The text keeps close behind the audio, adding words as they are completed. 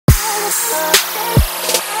Hey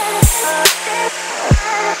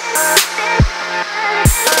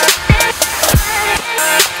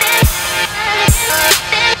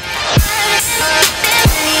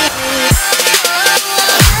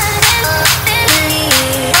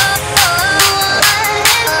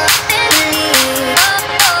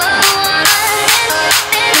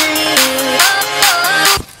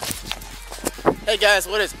guys,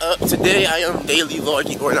 what is up? Today I am daily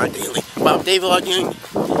vlogging, or not daily, but I'm day vlogging,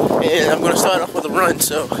 and I'm going to start off with a run,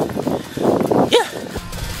 so yeah.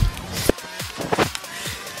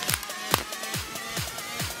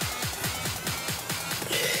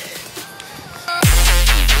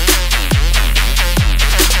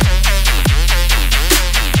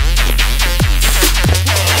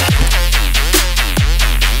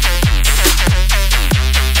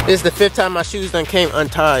 This is the 5th time my shoes done came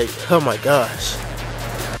untied. Oh my gosh.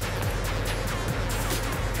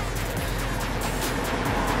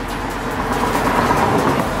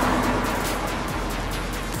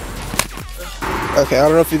 Okay, I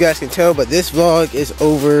don't know if you guys can tell, but this vlog is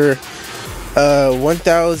over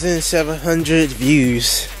 1,700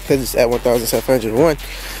 views, because it's at 1,701.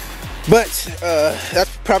 But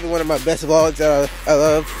that's probably one of my best vlogs that I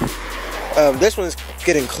love. This one's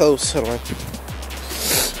getting close. Hold on.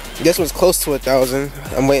 This one's close to 1,000.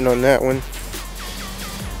 I'm waiting on that one.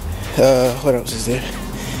 What else is there?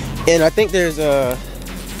 And I think there's I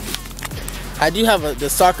do have the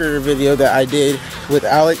soccer video that I did with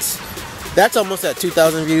Alex. That's almost at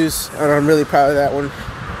 2,000 views, and I'm really proud of that one.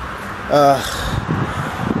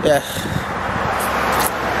 Yeah.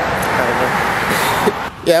 I don't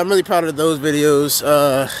know. Yeah, I'm really proud of those videos.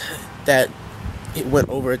 That it went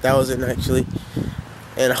over 1,000 actually,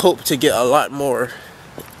 and I hope to get a lot more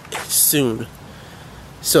soon.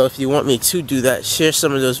 So if you want me to do that, share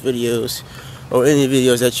some of those videos, or any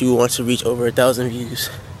videos that you want to reach over 1,000 views,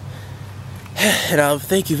 and I'll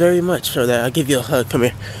thank you very much for that. I'll give you a hug. Come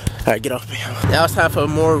here. Alright, get off me. Now it's time for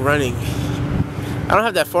more running. I don't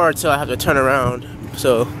have that far until I have to turn around,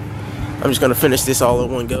 so I'm just gonna finish this all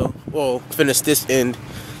in one go. Well, finish this end,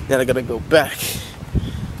 then I gotta go back.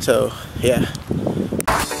 So yeah.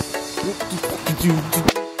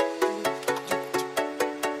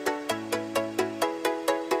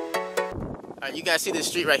 Alright, you guys see this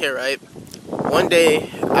street right here, right? One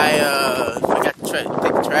day I forgot to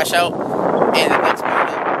take the trash out, and the next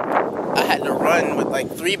morning I had to run with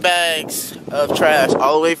like 3 bags of trash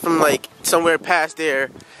all the way from like somewhere past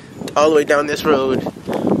there all the way down this road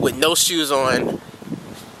with no shoes on.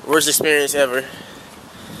 Worst experience ever.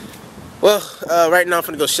 Well, right now I'm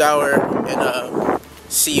gonna go shower and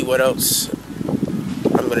see what else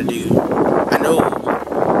I'm gonna do. I know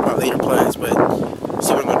my later plans, but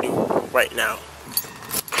see what I'm gonna do right now.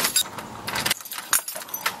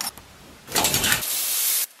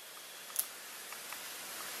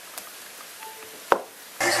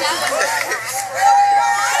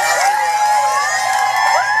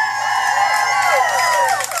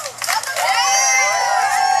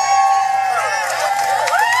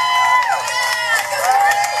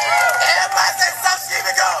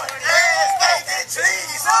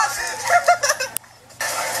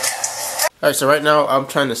 Alright, so right now I'm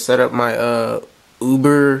trying to set up my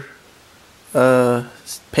Uber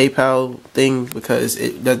PayPal thing because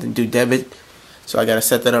it doesn't do debit. So I gotta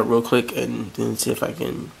set that up real quick and then see if I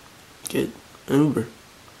can get an Uber.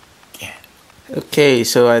 Yeah. Okay,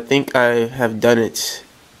 so I think I have done it.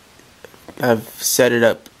 I've set it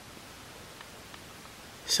up.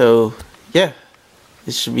 So yeah,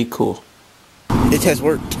 this should be cool. It has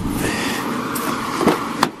worked.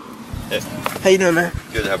 Hey. How you doing, man?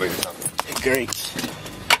 Good, how about yourself? Great.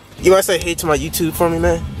 You want to say hey to my YouTube for me,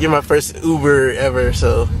 man? You're my first Uber ever,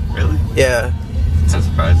 so. Really? Yeah. That's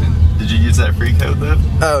surprising. Did you use that free code though?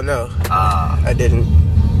 Oh no. I didn't.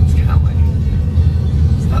 It's kind of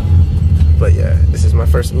lame. Stop. But yeah, this is my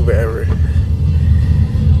first Uber ever.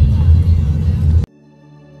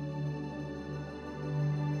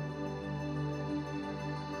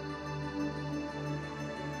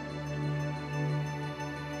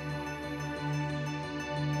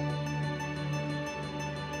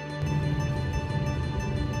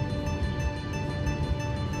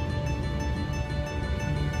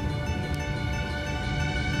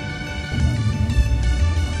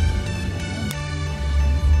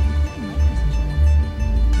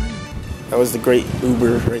 That was the great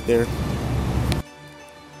Uber right there.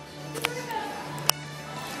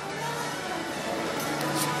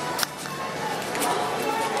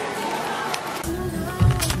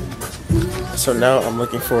 So now I'm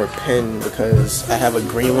looking for a pen because I have a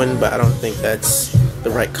green one, but I don't think that's the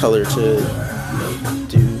right color to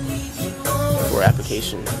do for for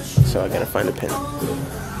application, so I gotta find a pen.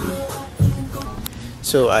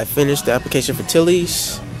 So I finished the application for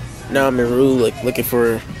Tilly's. Now I'm in Rue, like looking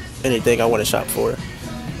for anything I want to shop for.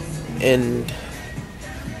 And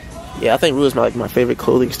yeah, I think Rue is my favorite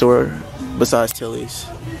clothing store besides Tilly's.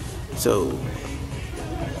 So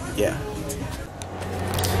yeah.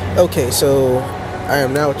 Okay, so I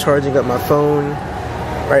am now charging up my phone.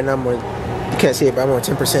 Right now I'm on, you can't see it, but I'm on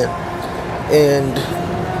 10%. And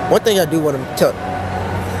one thing I do want to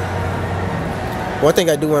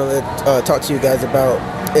talk to you guys about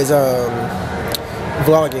is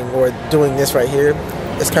vlogging, or doing this right here.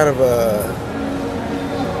 It's kind of a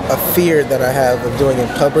fear that I have of doing in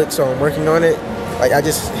public, so I'm working on it. Like, I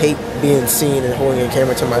just hate being seen and holding a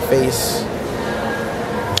camera to my face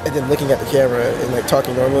and then looking at the camera and like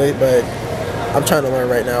talking normally, but I'm trying to learn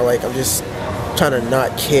right now. Like, I'm just trying to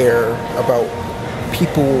not care about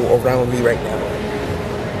people around me right now.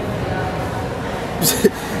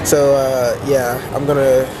 So yeah, I'm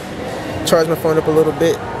gonna charge my phone up a little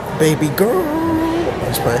bit, baby girl. I'm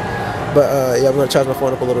just playing. But yeah, I'm gonna charge my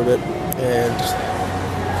phone up a little bit and just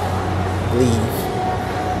leave.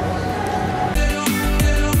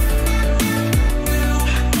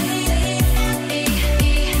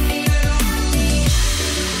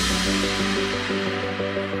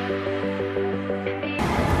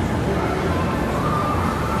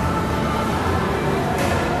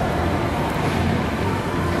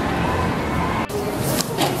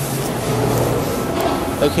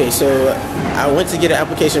 Okay, so I went to get an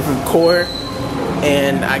application from Core,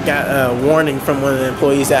 and I got a warning from one of the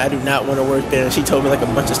employees that I do not want to work there, and she told me like a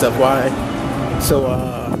bunch of stuff why. So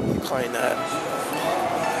I declined that.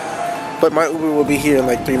 But my Uber will be here in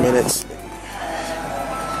like 3 minutes.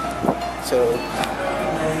 So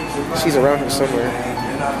she's around here somewhere.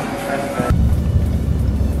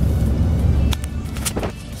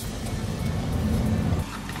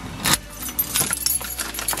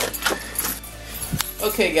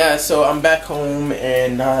 Okay guys, so I'm back home,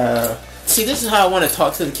 and see, this is how I want to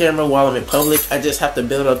talk to the camera while I'm in public. I just have to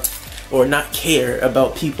build up or not care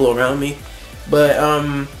about people around me. But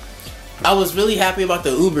I was really happy about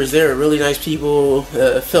the Ubers. They were really nice people.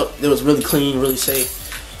 Felt it was really clean, really safe.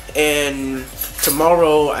 And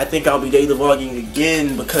tomorrow I think I'll be daily vlogging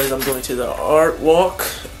again because I'm going to the art walk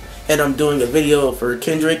and I'm doing a video for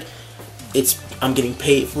Kendrick. I'm getting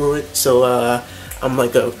paid for it, so I'm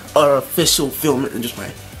like a official filmer, just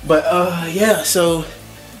right. But yeah, so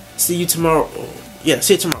see you tomorrow. Yeah,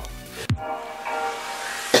 see you tomorrow.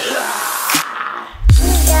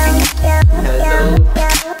 Hello,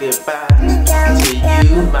 goodbye to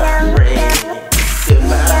you, my